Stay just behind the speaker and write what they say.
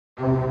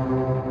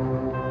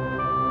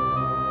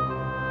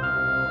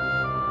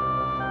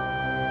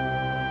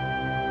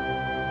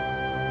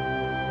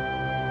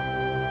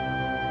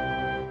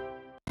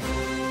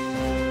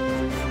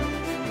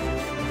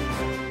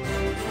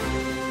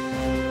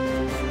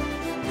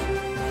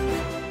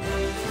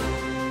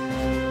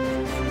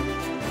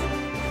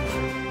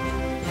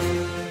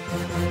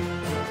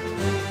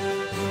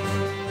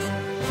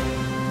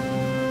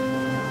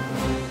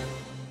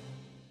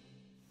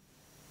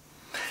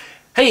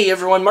Hey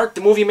everyone, Mark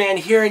the Movie Man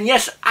here, and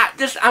yes,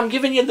 I'm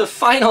giving you the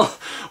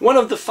one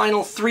of the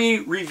final 3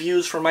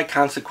 reviews for my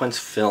Consequence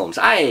films.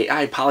 I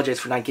apologize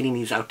for not getting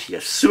these out to you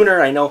sooner.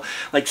 I know,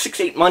 like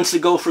 6-8 months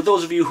ago, for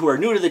those of you who are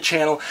new to the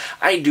channel,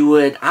 I do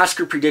an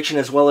Oscar prediction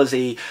as well as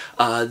the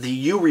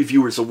U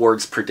Reviewers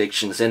Awards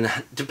predictions, and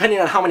depending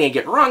on how many I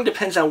get wrong,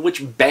 depends on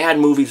which bad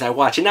movies I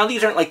watch. And now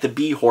these aren't like the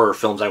B-horror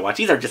films I watch.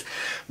 These are just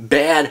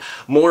bad,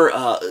 more,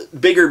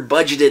 bigger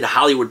budgeted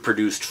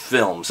Hollywood-produced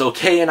films,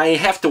 okay? And I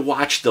have to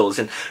watch those.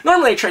 And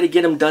normally I try to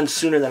get them done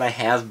sooner than I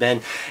have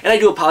been, and I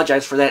do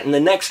apologize for that. In the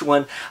next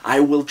one, I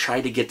will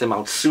try to get them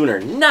out sooner.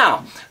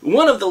 Now,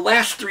 one of the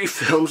last 3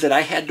 films that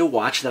I had to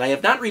watch that I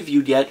have not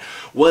reviewed yet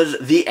was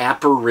The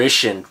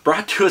Apparition,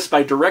 brought to us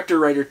by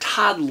director-writer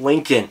Todd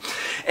Lincoln.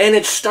 And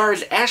it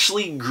stars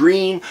Ashley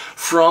Greene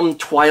from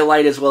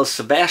Twilight, as well as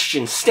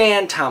Sebastian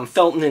Stan, Tom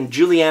Felton, and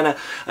Juliana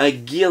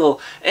Gill.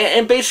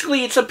 And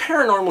basically, it's a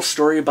paranormal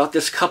story about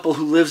this couple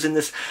who lives in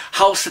this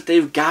house that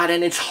they've got,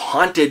 and it's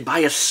haunted by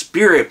a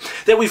spirit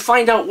that we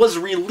find out was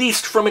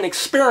released from an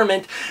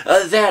experiment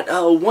that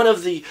one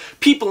of the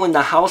people in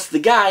the house, the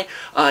guy,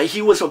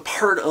 he was a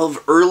part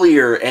of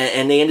earlier,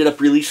 and they ended up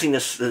releasing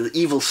this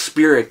evil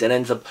spirit that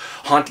ends up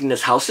haunting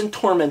this house and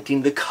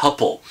tormenting the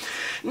couple.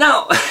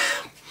 Now,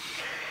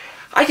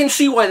 I can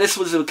see why this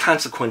was a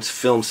Consequence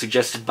film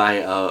suggested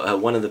by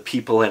one of the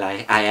people that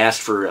I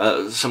asked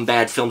for some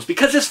bad films,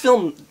 because this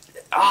film,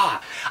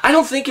 I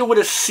don't think it would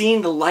have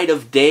seen the light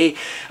of day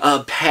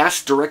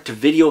past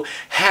direct-to-video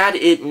had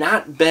it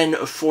not been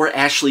for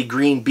Ashley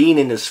Greene being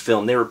in this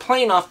film. They were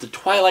playing off the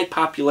Twilight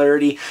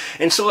popularity,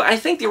 and so I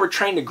think they were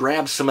trying to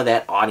grab some of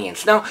that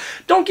audience. Now,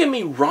 don't get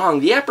me wrong,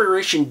 The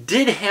Apparition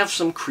did have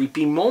some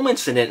creepy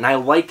moments in it, and I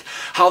liked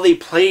how they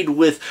played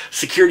with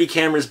security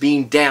cameras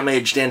being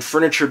damaged and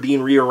furniture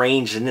being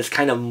rearranged and this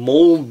kind of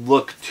mold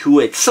look to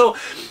it. So,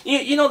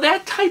 you know,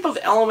 that type of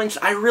elements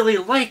I really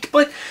liked,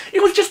 but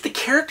it was just the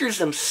characters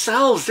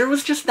themselves. There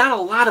was just not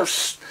a lot of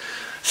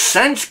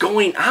sense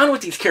going on with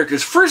these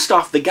characters. First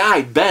off, the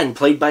guy, Ben,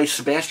 played by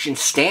Sebastian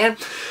Stan,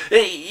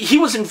 he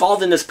was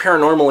involved in this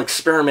paranormal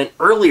experiment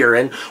earlier,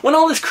 and when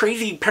all this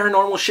crazy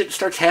paranormal shit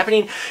starts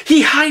happening,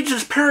 he hides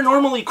his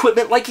paranormal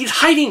equipment like he's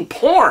hiding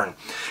porn.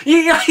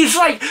 He's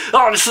like,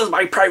 oh, this is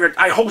my private,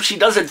 I hope she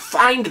doesn't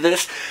find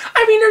this.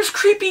 I mean, there's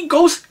creepy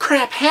ghost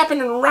crap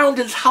happening around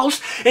his house,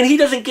 and he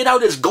doesn't get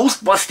out his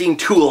ghost busting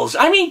tools.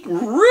 I mean,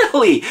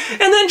 really?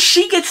 And then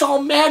she gets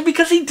all mad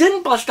because he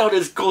didn't bust out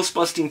his ghost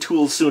busting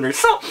tools sooner.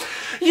 So,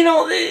 you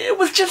know, it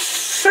was just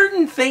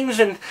certain things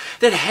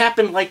that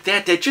happened like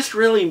that just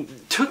really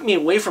took me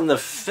away from the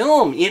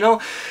film, you know,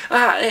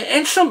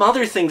 and some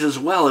other things as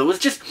well. It was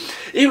just,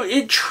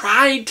 it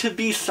tried to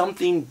be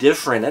something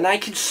different, and I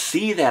can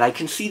see that. I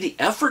can see the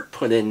effort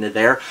put into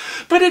there,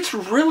 but it's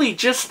really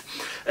just,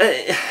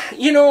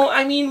 you know,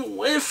 I mean,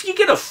 if you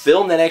get a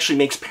film that actually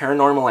makes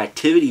Paranormal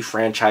Activity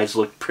franchise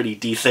look pretty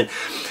decent,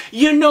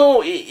 you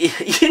know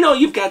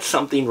you've got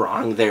something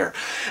wrong there.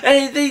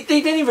 And they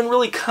didn't even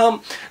really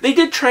come, they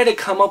did try to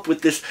come up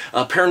with this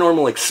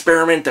paranormal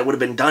experiment that would have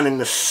been done in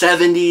the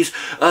 70s,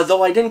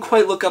 though I didn't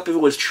quite look up if it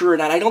was true or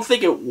not. I don't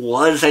think it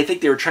was. I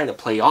think they were trying to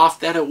play off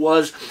that it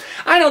was.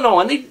 I don't know,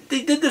 and they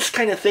did this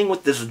kind of thing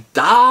with this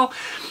doll,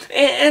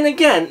 and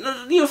again,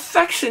 the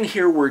effects in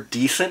here were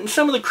decent, and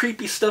some of the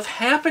creepy stuff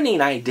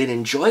happening I did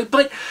enjoy,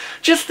 but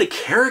just the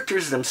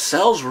characters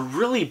themselves were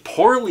really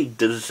poorly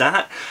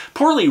designed,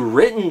 poorly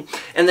written,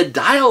 and the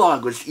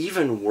dialogue was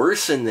even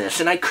worse in this,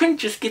 and I couldn't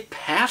just get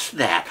past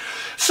that.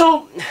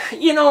 So,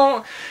 you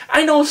know,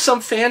 I know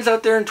some fans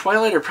out there in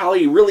Twilight are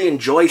probably really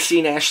enjoy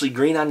seeing Ashley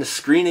Greene on the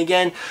screen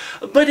again,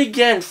 but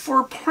again,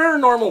 for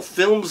paranormal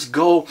films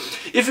go,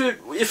 if it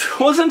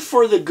wasn't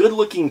for the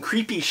good-looking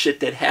creepy shit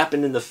that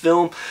happened in the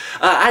film,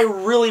 I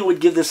really would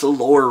give this a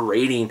lower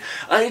rating.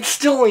 It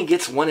still only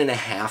gets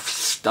 1.5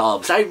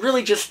 stubs. I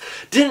really just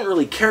didn't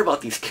really care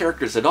about these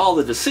characters at all.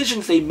 The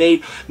decisions they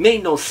made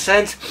no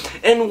sense,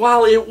 and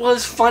while it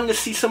was fun to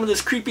see some of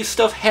this creepy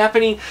stuff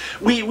happening,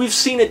 we've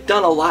seen it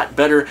done a lot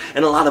better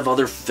in a lot of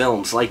other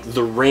films, like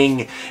The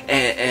Ring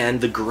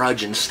and The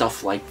Grudge and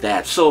stuff like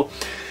that. So,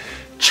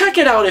 check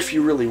it out if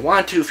you really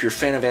want to, if you're a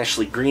fan of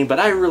Ashley Greene, but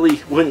I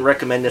really wouldn't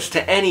recommend this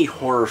to any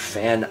horror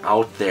fan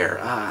out there.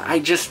 I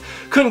just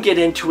couldn't get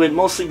into it,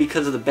 mostly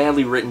because of the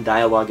badly written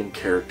dialogue and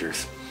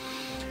characters.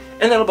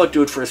 And that'll about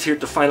do it for us here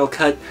at The Final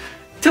Cut.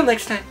 Till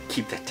next time,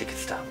 keep that ticket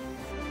stub.